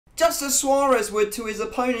just as Suarez would to his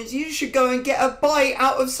opponents, you should go and get a bite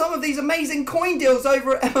out of some of these amazing coin deals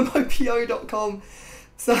over at MMOPO.com.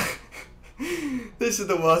 So, this is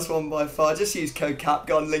the worst one by far. Just use code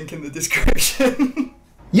CapGun, link in the description.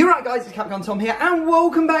 You're right guys, it's CapgunTom here, and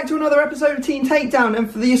welcome back to another episode of Team Takedown.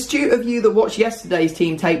 And for the astute of you that watched yesterday's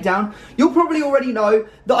Team Takedown, you'll probably already know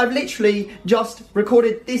that I've literally just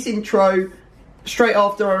recorded this intro straight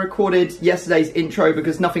after I recorded yesterday's intro,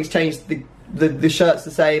 because nothing's changed. The shirt's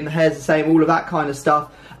the same, the hair's the same, all of that kind of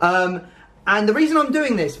stuff. And the reason I'm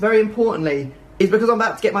doing this, very importantly, is because I'm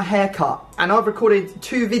about to get my hair cut. And I've recorded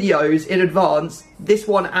 2 videos in advance, this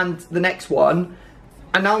one and the next one.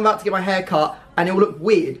 And now I'm about to get my hair cut, and it will look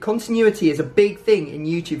weird. Continuity is a big thing in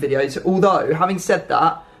YouTube videos, although, having said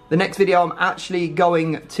that, the next video I'm actually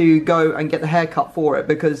going to go and get the haircut for it,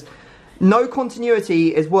 because no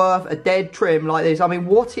continuity is worth a dead trim like this. I mean,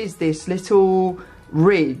 what is this little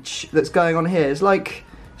ridge that's going on here? It's like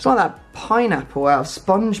that pineapple out of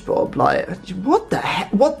SpongeBob. Like, what the heck?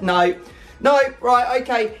 What? No, right,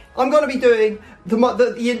 okay. I'm going to be doing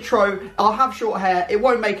the intro. I'll have short hair. It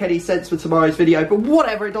won't make any sense for tomorrow's video, but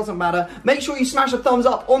whatever, it doesn't matter. Make sure you smash a thumbs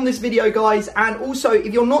up on this video, guys. And also,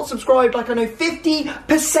 if you're not subscribed, like I know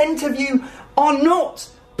 50% of you are not,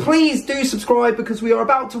 please do subscribe, because we are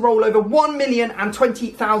about to roll over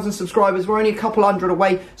 1,020,000 subscribers. We're only a couple hundred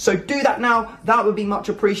away, so do that now. That would be much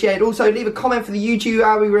appreciated. Also, leave a comment for the YouTube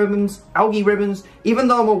algae ribbons. Even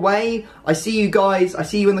though I'm away, I see you guys. I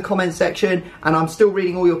see you in the comment section, and I'm still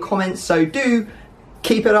reading all your comments, so do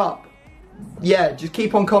keep it up. Yeah, just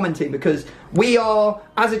keep on commenting, because we are,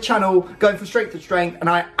 as a channel, going from strength to strength, and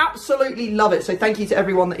I absolutely love it. So thank you to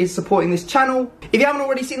everyone that is supporting this channel. If you haven't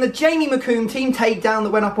already seen the Jamie McComb Team Takedown that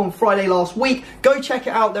went up on Friday last week, go check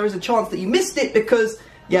it out. There is a chance that you missed it because,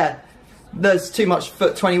 yeah, there's too much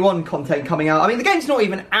Foot 21 content coming out. I mean, the game's not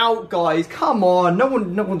even out, guys. Come on, no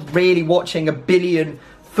one's really watching a billion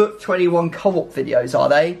Foot 21 co-op videos, are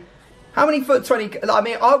they? How many Foot 20? I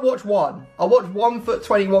mean, I watched one. I watched one Foot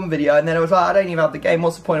 21 video, and then I was like, I don't even have the game.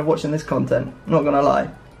 What's the point of watching this content? I'm not gonna lie.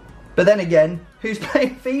 But then again, who's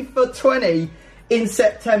playing FIFA 20 in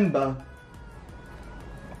September?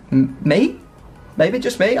 Me? Maybe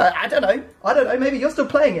just me. I don't know. I don't know. Maybe you're still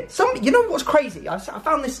playing it. You know what's crazy? I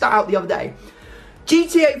found this stat out the other day.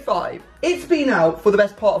 GTA 5. It's been out for the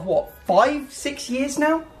best part of what? 5-6 years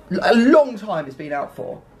now? A long time it's been out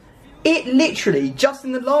for. It literally, just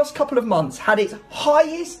in the last couple of months, had its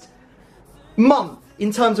highest month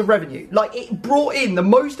in terms of revenue. Like, it brought in the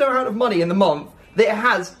most amount of money in the month that it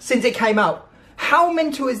has since it came out. How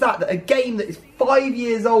mental is that a game that is 5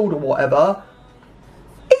 years old or whatever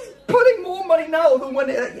is putting more money now than when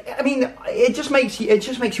it... I mean, it just makes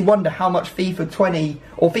you wonder how much FIFA 20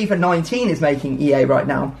 or FIFA 19 is making EA right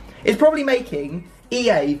now. It's probably making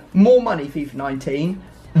EA more money, FIFA 19,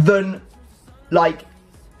 than, like,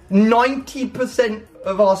 90%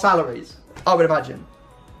 of our salaries, I would imagine,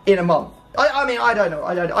 in a month. I mean, I don't know.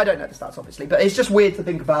 I don't know the stats, obviously, but it's just weird to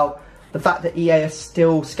think about the fact that EA are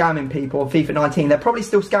still scamming people on FIFA 19. They're probably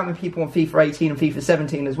still scamming people on FIFA 18 and FIFA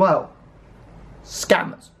 17 as well.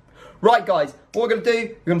 Scammers. Right, guys, what we're going to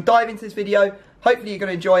do, we're going to dive into this video. Hopefully you're going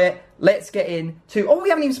to enjoy it. Let's get into... Oh, we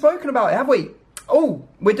haven't even spoken about it, have we? Oh,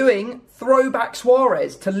 we're doing Throwback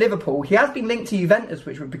Suarez to Liverpool. He has been linked to Juventus,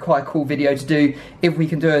 which would be quite a cool video to do if we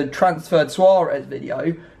can do a transferred Suarez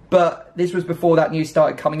video. But this was before that news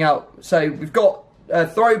started coming out. So we've got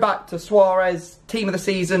Throwback to Suarez, team of the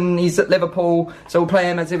season. He's at Liverpool, so we'll play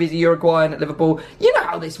him as if he's a Uruguayan at Liverpool. You know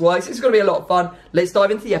how this works. It's going to be a lot of fun. Let's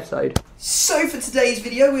dive into the episode. So for today's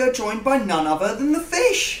video, we are joined by none other than the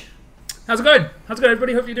Fish. How's it going? How's it going,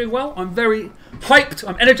 everybody? Hope you're doing well. I'm very hyped.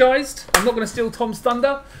 I'm energized. I'm not going to steal Tom's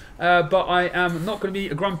thunder, but I am not going to be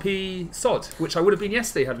a grumpy sod, which I would have been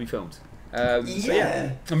yesterday had we filmed. So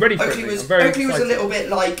yeah, I'm ready for it. Oakley was a little bit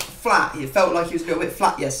like flat. It felt like he was a little bit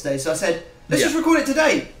flat yesterday. So I said, let's just record it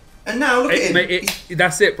today. And now look at him. Mate,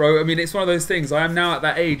 that's it, bro. I mean, it's one of those things. I am now at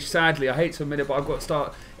that age. Sadly, I hate to admit it, but I've got to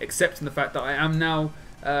start accepting the fact that I am now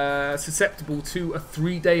susceptible to a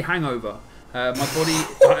 3-day hangover. My body,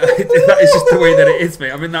 that is just the way that it is,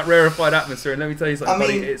 mate. I'm in that rarefied atmosphere, and let me tell you something,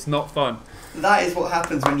 buddy, it's not fun. That is what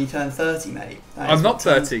happens when you turn 30, mate. I'm not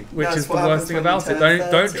 30, which is the worst thing about it.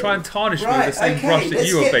 Don't try and tarnish me with the same brush that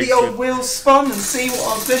you are faced with. Let's get the old wheel spun and see what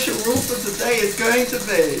our official rule for today is going to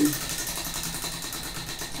be.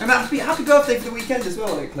 And happy birthday for the weekend as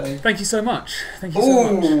well, Oakley. Thank you so much. Thank you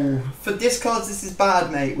so much. For discards, this is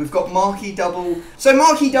bad, mate. We've got Marquee Double. So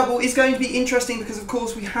Marquee Double is going to be interesting because, of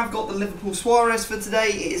course, we have got the Liverpool Suarez for today.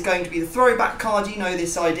 It is going to be the throwback card. You know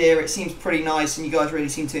this idea. It seems pretty nice, and you guys really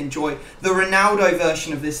seem to enjoy the Ronaldo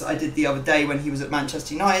version of this that I did the other day when he was at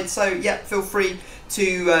Manchester United. So, yeah, feel free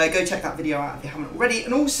to go check that video out if you haven't already.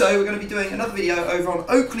 And also, we're going to be doing another video over on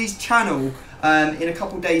Oakley's channel in a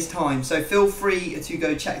couple days' time. So feel free to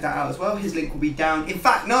go check that out as well. His link will be down. In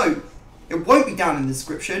fact, no, it won't be down in the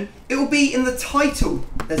description. It will be in the title.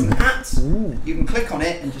 There's an @ You can click on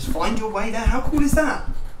it and just find your way there. How cool is that?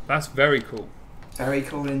 That's very cool. Very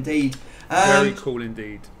cool indeed. Very cool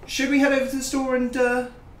indeed. Should we head over to the store and...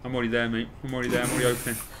 I'm already there, mate. I'm already there. I'm already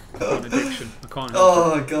opening. I've got an addiction. I can't help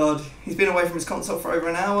Oh, God. He's been away from his console for over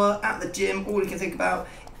an hour at the gym. All he can think about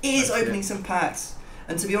is opening some packs.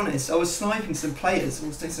 And to be honest, I was sniping some players. I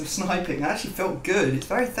was doing some sniping. I actually felt good. It's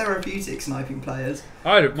very therapeutic sniping players.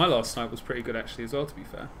 My last snipe was pretty good actually as well, to be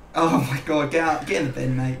fair. Oh my God, get out, get in the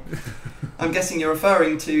bin, mate. I'm guessing you're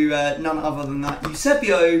referring to none other than that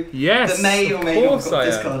Eusebio yes, that may or may not have got I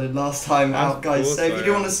discarded last time out, guys. So if you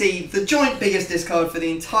do want to see the joint biggest discard for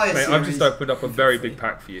the entire series... I've just opened up a very big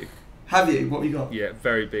pack for you. Have you? What have you got? Yeah,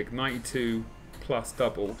 very big. 92 plus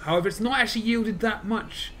double. However, it's not actually yielded that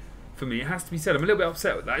much for me. It has to be said. I'm a little bit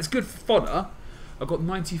upset with that. It's good for fodder. I've got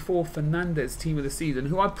 94 Fernandez team of the season,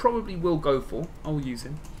 who I probably will go for. I'll use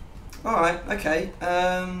him. Alright, okay.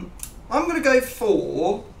 I'm going to go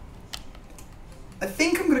for... I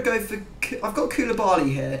think I'm going to go for... I've got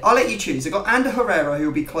Koulibaly here. I'll let you choose. I've got Ander Herrera, who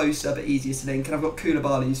will be closer but easier to link, and I've got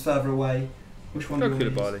Koulibaly, who's further away. Which one do you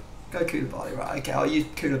want to use? Go Koulibaly, right. Okay, I'll use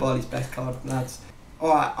Koulibaly's best card, lads.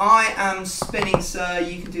 Alright, I am spinning, sir.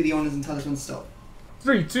 You can do the honours and tell us when to stop.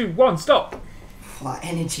 3, 2, 1, stop! That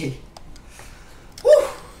energy. Woo!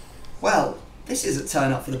 Well, this is a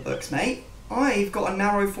turn up for the books, mate. I've got a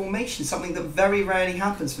narrow formation, something that very rarely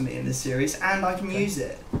happens for me in this series, and I can use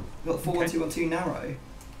it. I've got 4-1-2-1-2 narrow.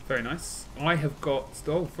 Very nice. I have got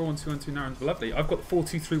 4-1-2-1-2 narrow. Lovely. I've got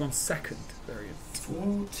 4-2-3-1 second variant.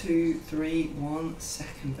 4-2-3-1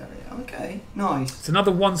 second variant. Okay, nice. It's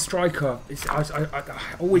another one striker. I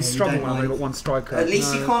always struggle when I've only got one striker. At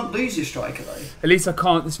least you can't lose your striker though. At least I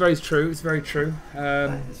can't. It's very true. It's very true.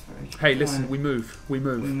 That is very true. Hey, listen, we move. We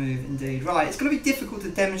move. We move indeed. Right, it's going to be difficult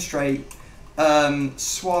to demonstrate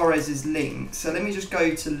Suarez's link. So let me just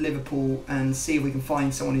go to Liverpool and see if we can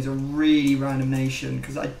find someone who's a really random nation,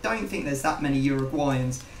 because I don't think there's that many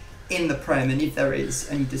Uruguayans in the Prem, and if there is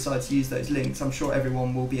and you decide to use those links, I'm sure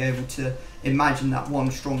everyone will be able to imagine that one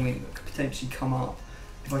strong link that could potentially come up.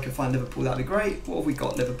 If I could find Liverpool, that'd be great. What have we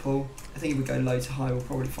got, Liverpool? I think if we go low to high, we'll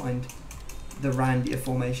probably find the randier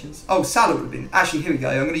formations. Oh, Salah would have been... Actually, here we go.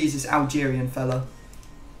 I'm going to use this Algerian fella,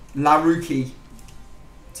 Larouki,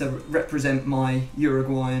 to represent my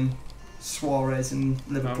Uruguayan Suarez in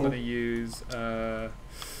Liverpool. I'm going to use... I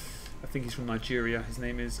think he's from Nigeria. His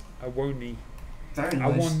name is Awoni. Very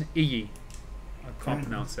nice. Awon Iyi. I can't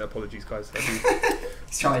pronounce it. Apologies, guys.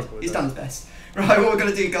 He's tried. He's done his best. Right, what we're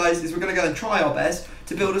going to do, guys, is we're going to go and try our best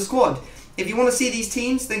to build a squad. If you want to see these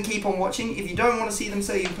teams, then keep on watching. If you don't want to see them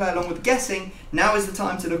so you can play along with the guessing, now is the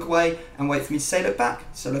time to look away and wait for me to say look back,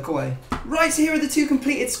 so look away. Right, so here are the 2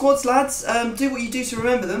 completed squads, lads. Do what you do to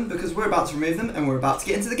remember them, because we're about to remove them and we're about to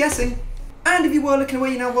get into the guessing. And if you were looking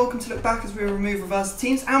away, you're now welcome to look back as we remove reverse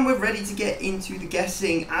teams, and we're ready to get into the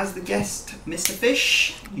guessing. As the guest, Mr.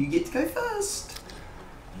 Fish, you get to go first.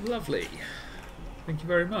 Lovely. Thank you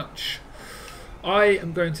very much. I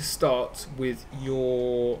am going to start with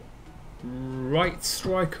your right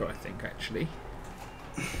striker, I think, actually.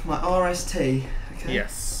 My RST, okay.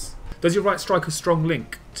 Yes. Does your right striker strong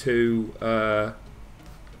link to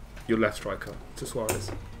your left striker, to Suarez?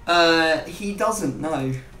 He doesn't,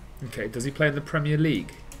 no. Okay, does he play in the Premier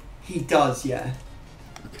League? He does, yeah.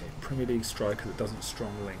 Okay, Premier League striker that doesn't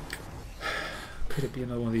strong link. Could it be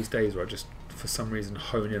another one of these days where I just, for some reason,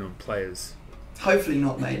 hone in on players? Hopefully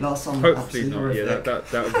not, mate. Last time hopefully not. horrific. Yeah,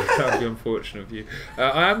 that would be unfortunate of you.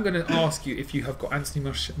 I am going to ask you if you have got Anthony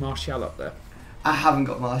Martial up there. I haven't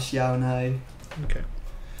got Martial, no. Okay.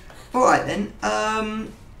 All right then. I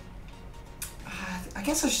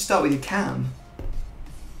guess I should start with your Cam.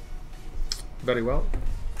 Very well.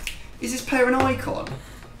 Is this player an icon? I'm going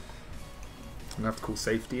to have to call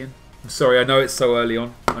safety in. I'm sorry, I know it's so early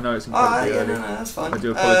on. I know it's incredibly early. No, that's fine. I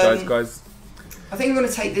do apologise, guys. I think I'm going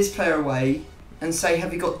to take this player away and say,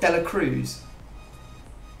 have you got Dela Cruz?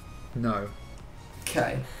 No.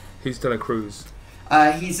 Okay. Who's De La Cruz?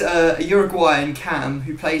 He's a Uruguayan Cam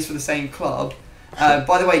who plays for the same club.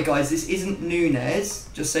 By the way, guys, this isn't Nunez,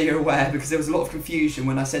 just so you're aware, because there was a lot of confusion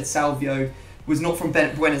when I said Salvio was not from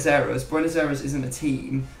Buenos Aires. Buenos Aires isn't a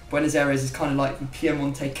team. Buenos Aires is kind of like the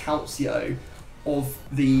Piemonte Calcio of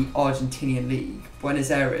the Argentinian league. Buenos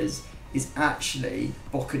Aires is actually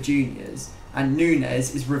Boca Juniors, and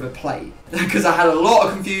Nunez is River Plate. Because I had a lot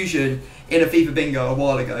of confusion in a FIFA bingo a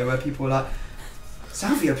while ago where people were like,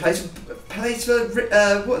 Salvio plays for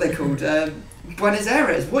what are they called? Buenos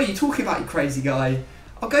Aires. What are you talking about, you crazy guy?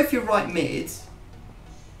 I'll go for your right mid.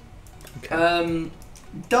 Okay.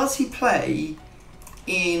 Does he play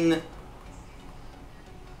in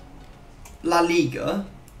La Liga?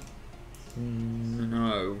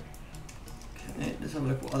 No. Okay, let's have a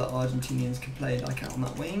look at what other Argentinians can play like out on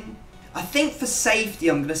that wing. I think for safety,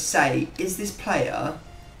 I'm going to say, is this player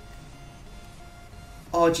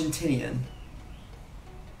Argentinian?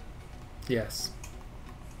 Yes.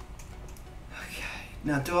 Okay.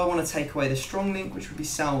 Now, do I want to take away the strong link, which would be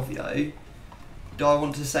Salvio? Do I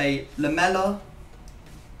want to say Lamela,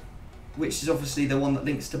 which is obviously the one that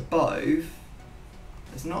links to both?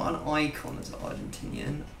 There's not an icon as an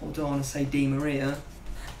Argentinian. Or do I want to say Di Maria?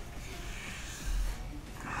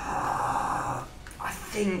 I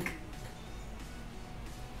think,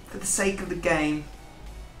 for the sake of the game,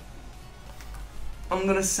 I'm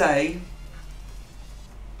going to say,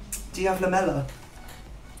 do you have Lamela?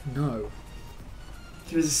 No.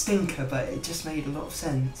 He was a stinker, but it just made a lot of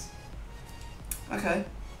sense. Okay.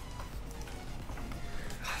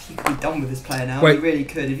 You could be done with this player now. Wait. You really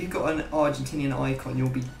could. If you've got an Argentinian icon, you'll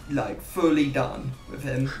be like fully done with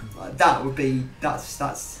him. Like, that would be that's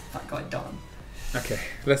that guy done. Okay,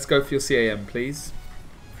 let's go for your CAM, please.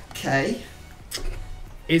 Okay.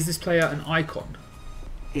 Is this player an icon?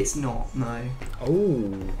 It's not. No.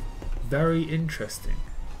 Oh, very interesting.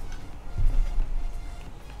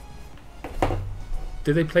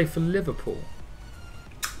 Do they play for Liverpool?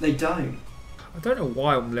 They don't. I don't know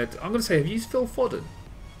why I'm led. I'm going to say, have you used Phil Foden?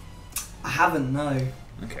 I haven't. No.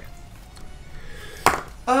 Okay.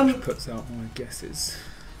 Um. Which puts out my guesses.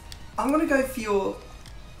 I'm gonna go for your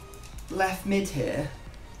left mid here.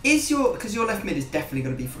 Because your left mid is definitely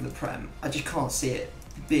going to be from the Prem. I just can't see it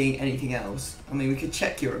being anything else. I mean, we could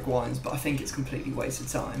check Uruguayans, but I think it's completely wasted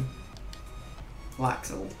time.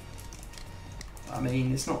 Laxal. I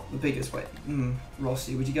mean, it's not the biggest way.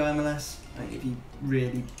 Rossi, would you go MLS? I think if you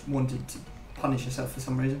really wanted to punish yourself for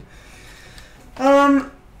some reason.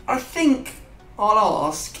 I think I'll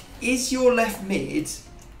ask, is your left mid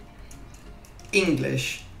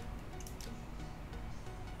English?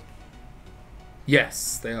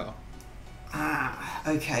 Yes, they are. Ah,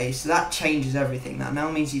 okay, so that changes everything. That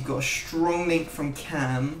now means you've got a strong link from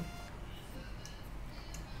Cam.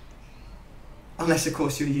 Unless, of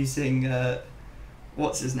course, you're using,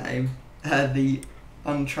 what's his name? The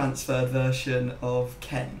untransferred version of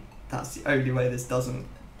Ken. That's the only way this doesn't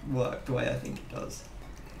work the way I think it does.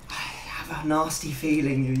 I have a nasty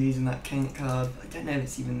feeling you're using that Kent card. I don't know if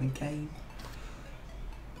it's even in the game.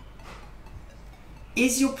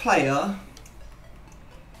 Is your player,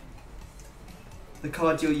 the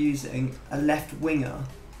card you're using, a left winger?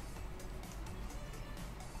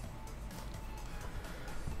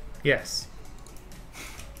 Yes.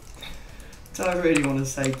 Do I really want to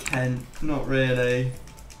say Kent? Not really.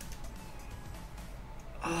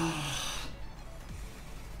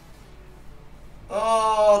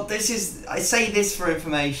 Oh, this is... I say this for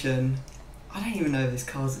information. I don't even know if this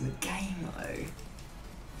card's in the game, though.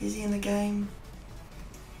 Is he in the game?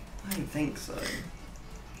 I don't think so.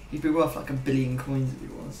 He'd be worth like 1 billion coins if he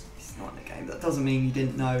was. He's not in the game. That doesn't mean you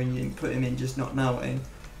didn't know and you didn't put him in just not knowing.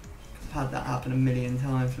 I've had that happen 1,000,000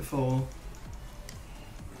 times before.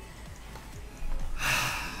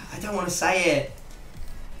 I don't want to say it.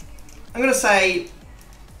 I'm going to say,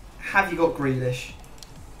 have you got Grealish?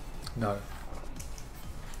 No.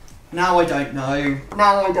 Now I don't know.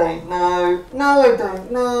 Now I don't know. Now I don't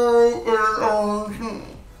know.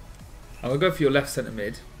 I'm going to go for your left centre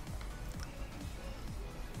mid.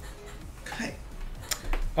 Okay.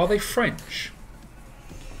 Are they French?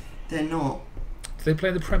 They're not. Do they play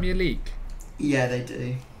in the Premier League? Yeah, they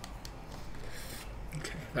do.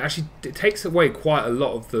 Okay. Actually, it takes away quite a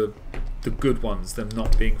lot of the good ones, them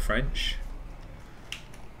not being French.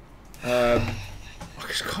 I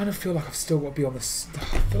just kind of feel like I've still got to be on this.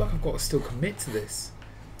 I feel like I've got to still commit to this.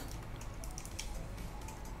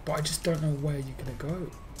 But I just don't know where you're going to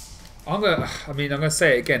go. I'm going to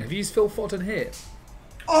say it again. Have you used Phil Foden here?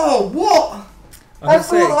 Oh, what? I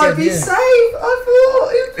thought I'd be safe. I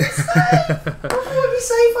thought it'd be safe. I thought it'd be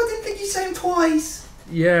safe. I didn't think you'd say him twice.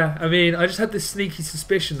 Yeah, I mean, I just had this sneaky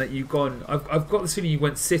suspicion that you've gone. I've got this feeling you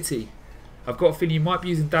went City. I've got a feeling you might be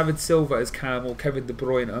using David Silva as Cam or Kevin De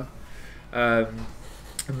Bruyne.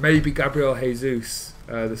 And maybe Gabriel Jesus,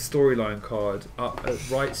 the storyline card, up at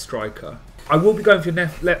right striker. I will be going for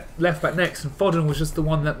left back next, and Foden was just the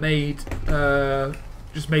one that made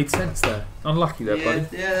sense there. Unlucky there, buddy.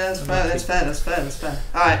 Yeah, that's fair. That's fair.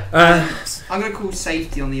 All right, I'm gonna call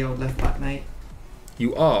safety on the old left back, mate.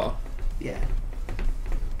 You are? Yeah.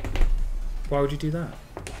 Why would you do that?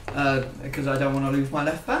 Because I don't want to lose my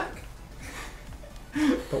left back.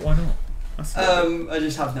 But why not? That's I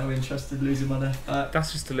just have no interest in losing my left back.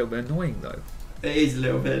 that's just a little bit annoying, though. It is a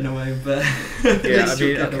little bit annoying, but Yeah, I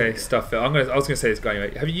mean, okay, stuff it. I was going to say this guy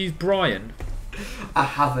anyway. Have you used Brian? I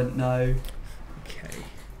haven't, no. Okay.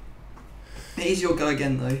 It is your go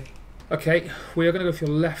again, though. Okay, we are going to go for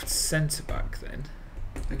your left centre back then.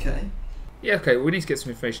 Okay. Yeah, okay, we need to get some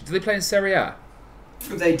information. Do they play in Serie A?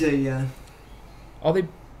 They do, yeah. Are they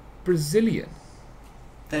Brazilian?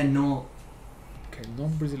 They're not. Okay,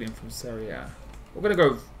 non-Brazilian from Serie A. We're going to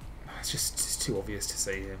go... it's too obvious to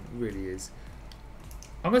say him. It really is.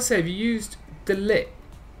 I'm going to say, have you used Delit?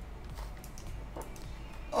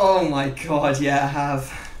 Oh my god, yeah, I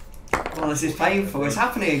have. Oh, this is painful. It's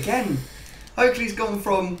happening again. Oakley's gone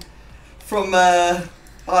from I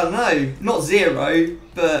don't know, not zero,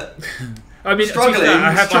 but I mean, struggling,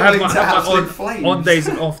 I have my on days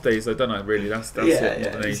and off days. I don't know, really. That's yeah, it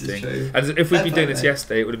more than this is anything. true. And if we'd been doing this Definitely.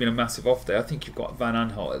 yesterday, it would have been a massive off day. I think you've got Van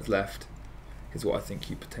Aanholt as left, is what I think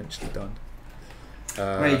you've potentially done.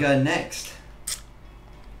 Where are you going next?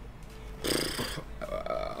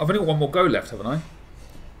 I've only got one more go left, haven't I?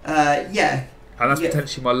 Yeah. And that's Yeah.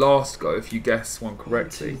 potentially my last go if you guess one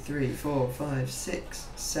correctly. 1, 2, 3, 4, 5, 6,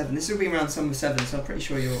 7. This will be around number 7, so I'm pretty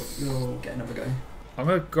sure you'll get another go. I'm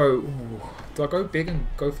going to go... Ooh, do I go big and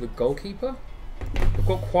go for the goalkeeper? I've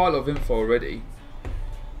got quite a lot of info already.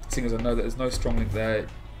 Seeing as I know that there's no strong link there.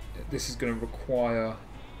 This is going to require...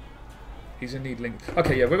 He's going to need link...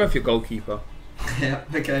 Okay, yeah, we're going for your goalkeeper. Yeah,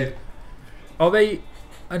 okay. Are they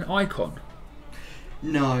an icon?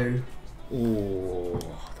 No. Oh,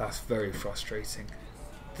 that's very frustrating.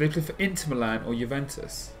 Do they play for Inter Milan or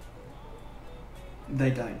Juventus?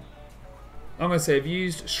 They don't. I'm going to say, have you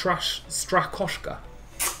used Strakoschka?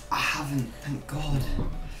 I haven't, thank God.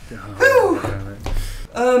 Oh,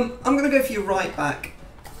 I'm going to go for your right back.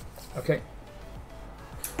 okay.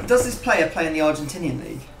 Does this player play in the Argentinian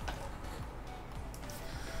league?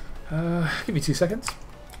 Give me 2 seconds.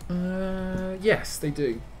 Yes, they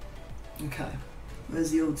do. Okay.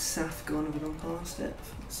 Where's the old Saf gone? Have we gone past it?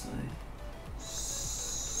 So,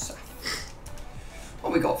 Saf.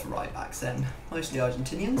 What we got for right backs then? Mostly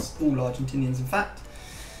Argentinians. All Argentinians, in fact.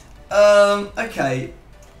 Okay.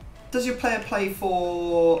 Does your player play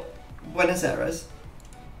for Buenos Aires?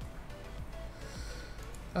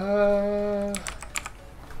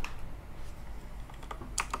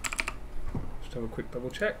 Just have a quick double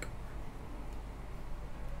check.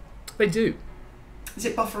 They do. Is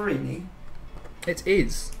it Bufferini? It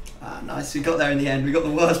is. Ah, nice. We got there in the end. We got the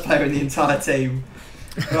worst player in the entire team.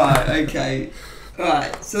 Right, okay.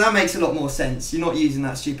 Right, so that makes a lot more sense. You're not using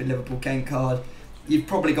that stupid Liverpool Kent card. You've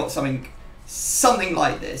probably got something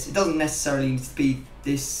like this. It doesn't necessarily need to be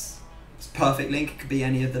this perfect link. It could be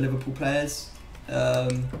any of the Liverpool players.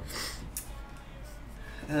 The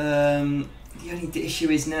only issue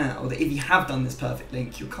is now that if you have done this perfect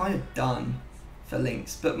link, you're kind of done for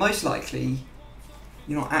links. But most likely,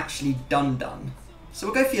 you're not actually done. So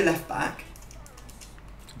we'll go for your left back.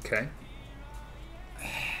 Okay.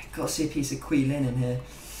 Got to see a piece of Quilin in here.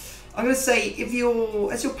 I'm going to say, has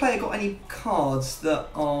your player got any cards that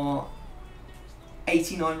are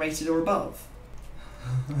 89 rated or above?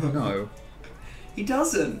 No. He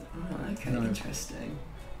doesn't. Oh, okay, No. Interesting.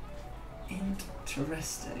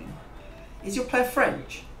 Is your player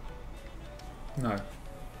French? No.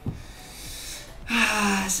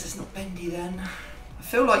 This is not bendy then. I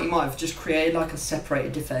feel like you might have just created like a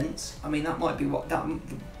separated defence. I mean, that might be that would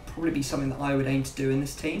probably be something that I would aim to do in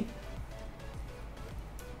this team.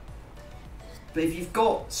 But if you've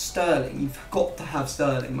got Sterling, you've got to have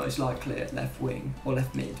Sterling most likely at left wing or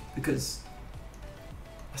left mid, because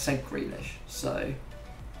I said Grealish, so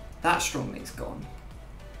that strong link's gone.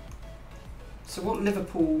 So what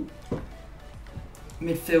Liverpool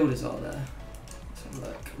midfielders are there? Let's have a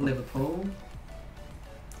look. Liverpool.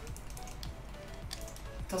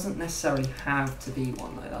 Doesn't necessarily have to be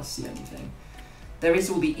one though, that's the only thing. There is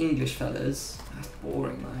all the English fellas. That's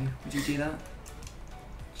boring though. Would you do that?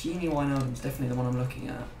 Genie Wijnaldum's definitely the one I'm looking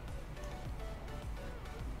at.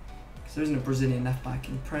 Because there isn't a Brazilian left back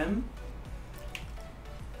in Prem.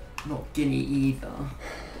 Not Guinea either.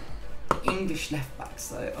 English left backs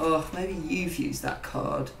though. Oh, maybe you've used that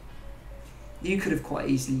card. You could have quite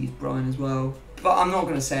easily used Brian as well. But I'm not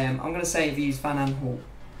going to say him. I'm going to say you've used Van Aanholt.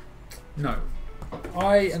 No.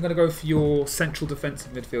 I am going to go for your central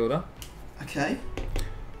defensive midfielder. Okay.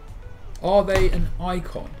 Are they an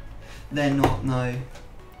icon? They're not, no.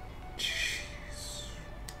 Jeez.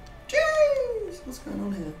 Jeez! What's going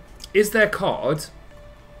on here? Is their card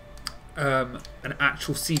an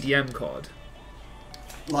actual CDM card?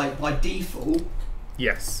 Like, by default?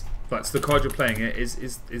 Yes. But so the card you're playing it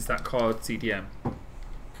is that card CDM?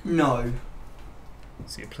 No.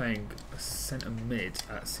 So you're playing a centre mid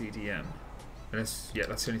at CDM. And that's the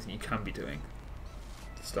only thing you can be doing.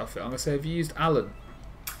 Stuff it. I'm going to say, have you used Alan?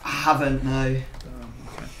 I haven't, no.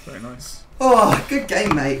 Okay, very nice. Oh, good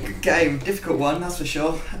game, mate. Good game. Difficult one, that's for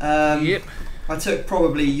sure. Yep. I took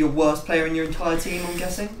probably your worst player in your entire team, I'm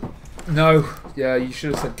guessing. No, yeah, you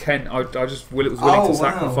should have said Kent. I was willing to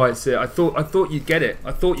sacrifice it. I thought you'd get it.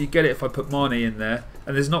 I thought you'd get it if I put Mane in there,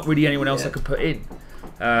 and there's not really anyone else I could put in.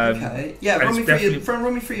 Okay, yeah, run me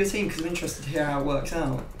through your team because I'm interested to hear how it works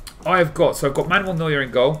out. I've got Manuel Neuer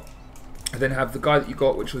in goal. I then have the guy that you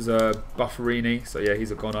got, which was Bufferini. So yeah,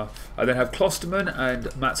 he's a goner. I then have Klosterman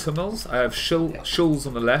and Mats Hummels. I have Schulz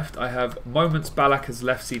on the left. I have Moments Ballack as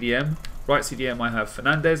left CDM. Right CDM, I have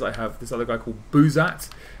Fernandez. I have this other guy called Buzat.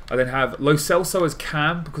 I then have Lo Celso as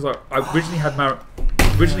Cam because I originally had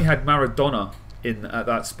Maradona in at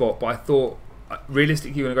that spot, but I thought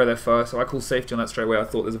realistically you're going to go there first, so I call safety on that straight away. I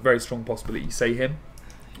thought there's a very strong possibility you say him.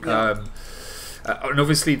 Yeah. And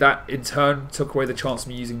obviously that in turn took away the chance of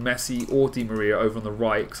me using Messi or Di Maria over on the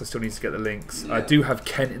right because I still need to get the links. Yeah. I do have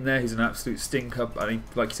Kent in there, who's an absolute stinker. I mean,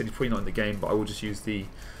 like you said, he's probably not in the game, but I will just use the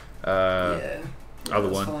other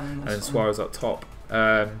one. And then Suarez up top.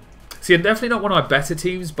 See, definitely not one of my better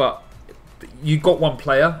teams, but you got one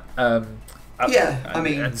player. I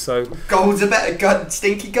mean, and so golds are better.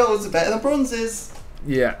 Stinky golds are better than bronzes.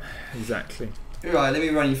 Yeah, exactly. Right, let me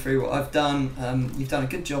run you through what I've done. You've done a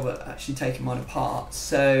good job at actually taking mine apart.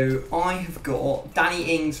 So I have got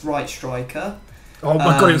Danny Ings, right striker. Oh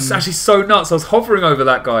my god, it was actually so nuts. I was hovering over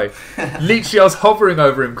that guy. Literally, I was hovering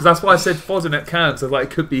over him because that's why I said Foden at Cam. So like,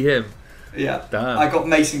 it could be him. Yeah. Damn. I got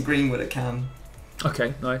Mason Greenwood at Cam.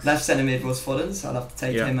 Okay, nice. Left centre mid was Foden, so I'll have to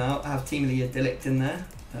take him out. I have Team Leah Delict in there,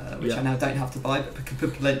 which I now don't have to buy, but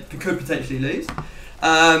could potentially lose.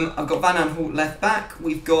 I've got Van Aanholt left back.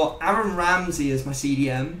 We've got Aaron Ramsey as my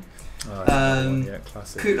CDM.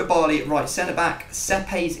 Classic. Koulibaly at right centre back.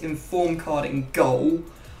 Sepe's inform card in goal.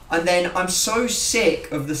 And then I'm so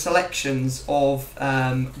sick of the selections of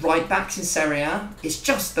right backs in Serie A. It's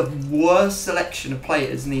just the worst selection of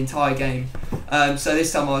players in the entire game. So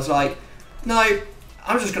this time I was like, no,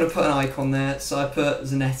 I'm just going to put an icon there. So I put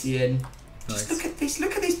Zanetti in. Nice. Just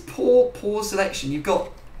look at this poor selection. You've got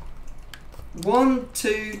 1,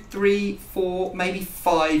 2, 3, 4, maybe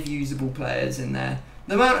 5 usable players in there.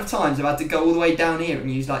 The amount of times I've had to go all the way down here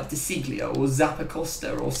and use like De Siglio or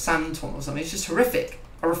Zappacosta or Santon or something, it's just horrific.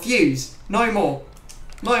 I refuse. No more.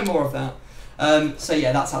 No more of that. So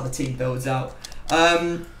yeah, that's how the team builds out.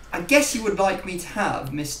 I guess you would like me to have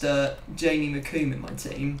Mr. Jamie McComb in my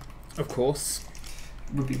team. Of course.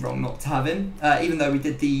 Would be wrong not to have him. Even though we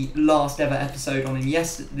did the last ever episode on him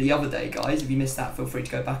the other day, guys. If you missed that, feel free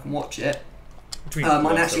to go back and watch it.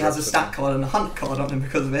 Mine actually has a stat card and a hunt card on him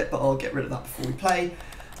because of it, but I'll get rid of that before we play.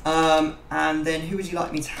 And then who would you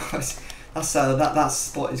like me to have? That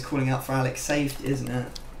spot is calling out for Alex safety, isn't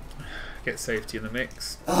it? Get safety in the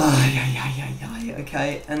mix. Yeah.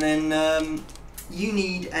 Okay, and then you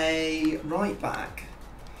need a right back.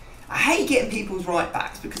 I hate getting people's right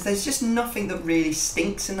backs because there's just nothing that really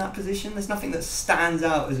stinks in that position. There's nothing that stands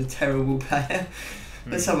out as a terrible player.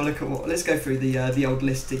 Let's have a look at let's go through the old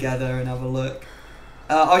list together and have a look.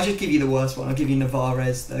 I'll just give you the worst one. I'll give you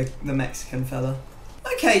Navarez, the Mexican fella.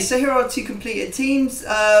 Okay, so here are 2 completed teams.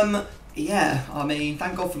 Yeah, I mean,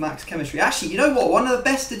 thank God for Max Chemistry. Actually, you know what? One of the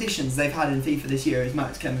best additions they've had in FIFA this year is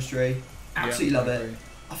Max Chemistry. Absolutely love it.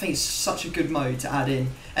 I think it's such a good mode to add in.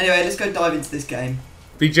 Anyway, let's go dive into this game.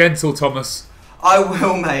 Be gentle, Thomas. I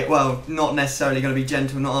will, mate. Well, not necessarily going to be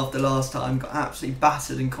gentle, not after last time. Got absolutely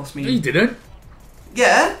battered and cost me... No, you didn't.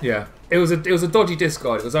 Yeah? Yeah. It was a dodgy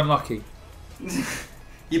discard. It was unlucky.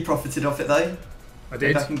 You profited off it, though. I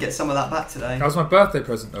did. Maybe I can get some of that back today. That was my birthday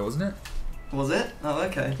present, though, wasn't it? Was it? Oh,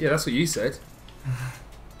 okay. Yeah, that's what you said.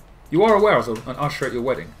 You are aware I was an usher at your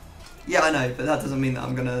wedding. Yeah, I know, but that doesn't mean that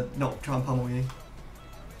I'm going to not try and pummel you.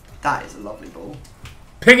 That is a lovely ball.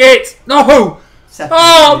 Ping it! No!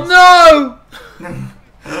 Oh, no!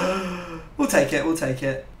 We'll take it,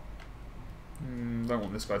 Don't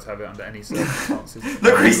want this guy to have it under any circumstances.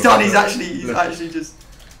 Look what he's done, he's actually just...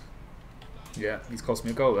 Yeah, he's cost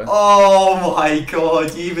me a goal there. Oh my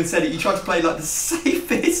god, you even said it. You tried to play like the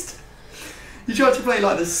safest... You tried to play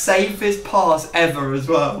like the safest pass ever as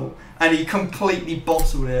well. And he completely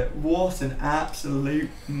bottled it. What an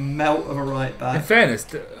absolute melt of a right back. In fairness,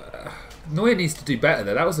 Neuer needs to do better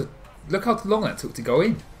there. That was a... Look how long that took to go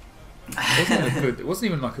in. It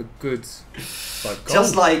wasn't even like a good like goal.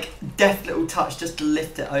 Just like deft little touch just to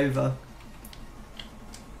lift it over.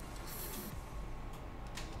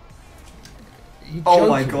 Oh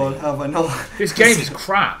my god, have I not? This game is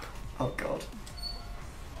crap. Oh god.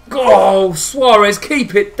 Oh, Suarez,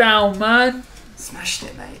 keep it down, man. Smashed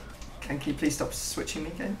it, mate. Can you please stop switching me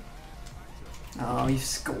again? Oh, you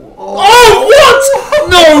scored. Oh, what?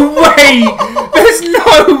 No way! There's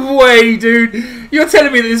no way, dude. You're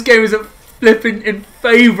telling me that this game is flipping in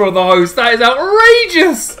favour of the host. That is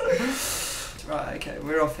outrageous. Right, okay,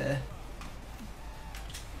 we're off here.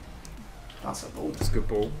 That's a ball. That's a good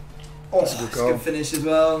ball. Oh, that's a good goal. Good finish as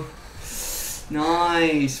well.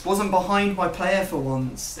 Nice. Wasn't behind my player for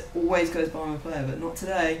once. It always goes behind my player, but not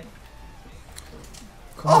today.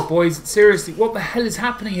 Come on, boys. Seriously, what the hell is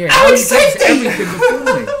happening here? Oh, it's safety! Everything before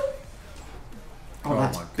me. Oh,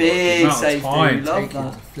 that's my God. big safety. Time Love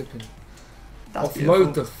that. Offload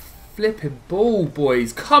beautiful. The flipping ball,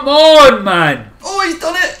 boys. Come on, man. Oh, he's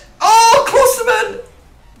done it. Oh, Klosterman.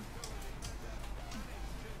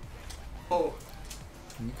 Oh.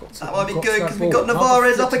 That might be good because we got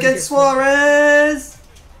Navarez up against Suarez.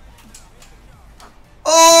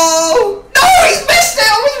 Oh! No, he's missed it!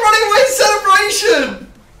 I was running away in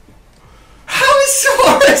celebration! How has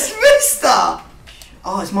Suarez missed that?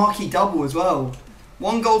 Oh, it's marquee double as well.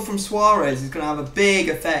 1 goal from Suarez is going to have a big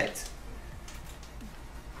effect.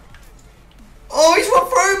 Oh, he's run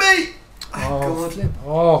through me! Oh, God. Flip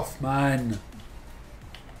off, man.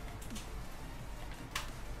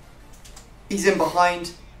 He's in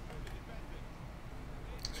behind.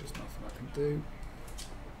 There's just nothing I can do.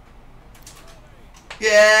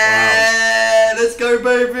 Yeah, wow. Let's go,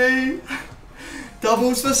 baby.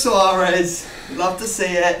 Doubles for Suarez. Love to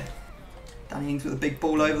see it. Danny Ings with a big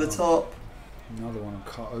ball over the top. Another one I'm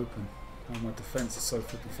cut open. Oh, my defence is so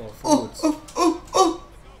flipping far forwards. Oh.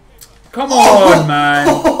 Come on, man.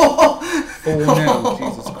 4-0.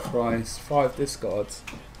 Jesus Christ. 5 discards.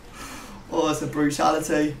 Oh, that's a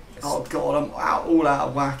brutality. Oh, God, I'm all out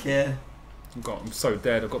of whack here. I'm so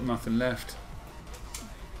dead. I've got nothing left.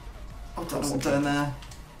 I don't know what I'm doing there.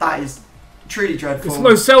 That is truly dreadful. It's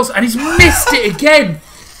Lo Celso, and he's missed it again.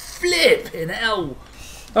 Flipping hell.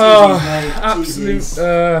 Oh, absolute.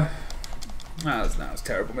 That was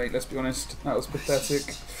terrible, mate. Let's be honest. That was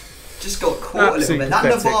pathetic. Just got caught a little bit. That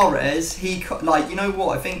Navarez, you know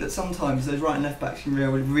what? I think that sometimes those right and left backs can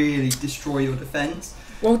really destroy your defence.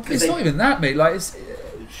 Well, it's not even that, mate. Like,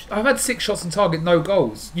 I've had 6 shots on target, no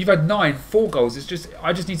goals. You've had 9, 4 goals.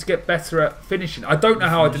 I just need to get better at finishing. I don't know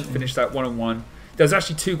how I didn't finish that 1-on-1. There's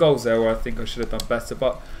actually 2 goals there where I think I should have done better,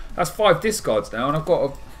 but that's 5 discards now, and I've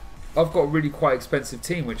got a really quite expensive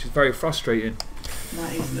team, which is very frustrating.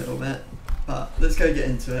 That is a little bit, but let's go get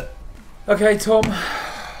into it. Okay, Tom,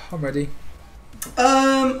 I'm ready.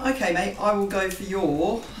 Okay, mate. I will go for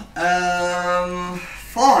your 5.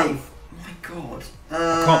 My God.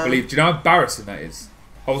 I can't believe. Do you know how embarrassing that is?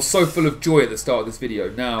 I was so full of joy at the start of this video.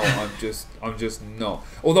 Now I'm just not.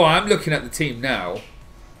 Although I am looking at the team now,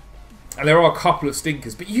 and there are a couple of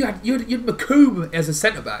stinkers. But you had McComb as a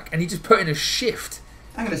centre back, and he just put in a shift.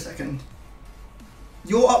 Hang on a second.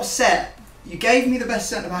 You're upset. You gave me the best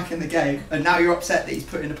centre back in the game, and now you're upset that he's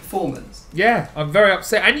put in a performance. Yeah, I'm very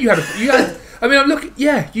upset. And you had. I mean, look.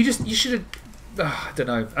 Yeah, you should have. I don't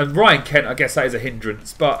know. And Ryan Kent, I guess that is a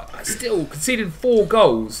hindrance, but still conceding 4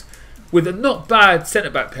 goals with a not bad centre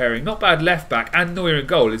back pairing, not bad left back, and Neuer in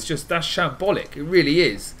goal. That's shambolic. It really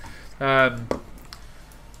is. But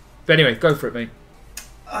anyway, go for it, mate.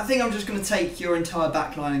 I think I'm just going to take your entire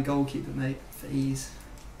back line and goalkeeper, mate, for ease.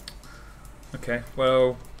 Okay.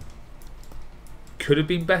 Well, could have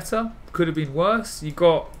been better. Could have been worse. You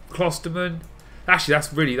got Klosterman.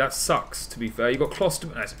 Actually, that sucks, to be fair. You got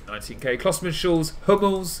Klosterman, that's 19k. Klosterman, Schulz,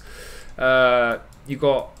 Hummels. You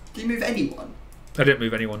got. Did you move anyone? I didn't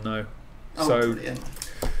move anyone, no. Oh, so, brilliant.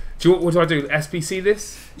 What do I do? SBC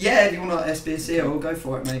this? Yeah, if you want to SBC it, we'll go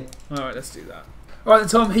for it, mate. Alright, let's do that. Alright then,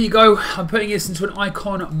 Tom, here you go. I'm putting this into an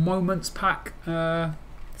Icon Moments pack.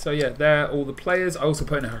 So yeah, there are all the players. I also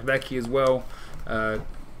put in a Hideki as well.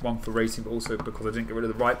 One for racing, but also because I didn't get rid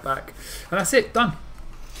of the right back. And that's it, done.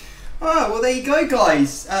 Alright, well there you go,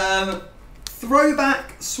 guys.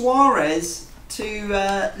 Throwback Suarez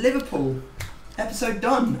to Liverpool. Episode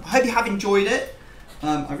done. I hope you have enjoyed it.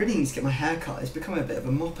 I really need to get my hair cut. It's becoming a bit of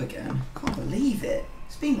a mop again. I can't believe it.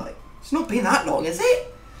 It's not been that long, is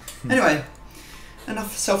it? Anyway,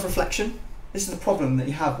 enough self-reflection. This is the problem that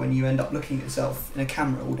you have when you end up looking at yourself in a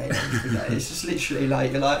camera all day. It's just literally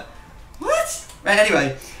like, you're like, what? Right,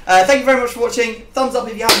 anyway, thank you very much for watching. Thumbs up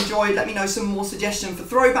if you have enjoyed. Let me know some more suggestions for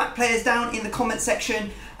throwback players down in the comment section.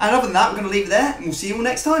 And other than that, we're going to leave it there, and we'll see you all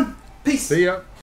next time. Peace. See ya.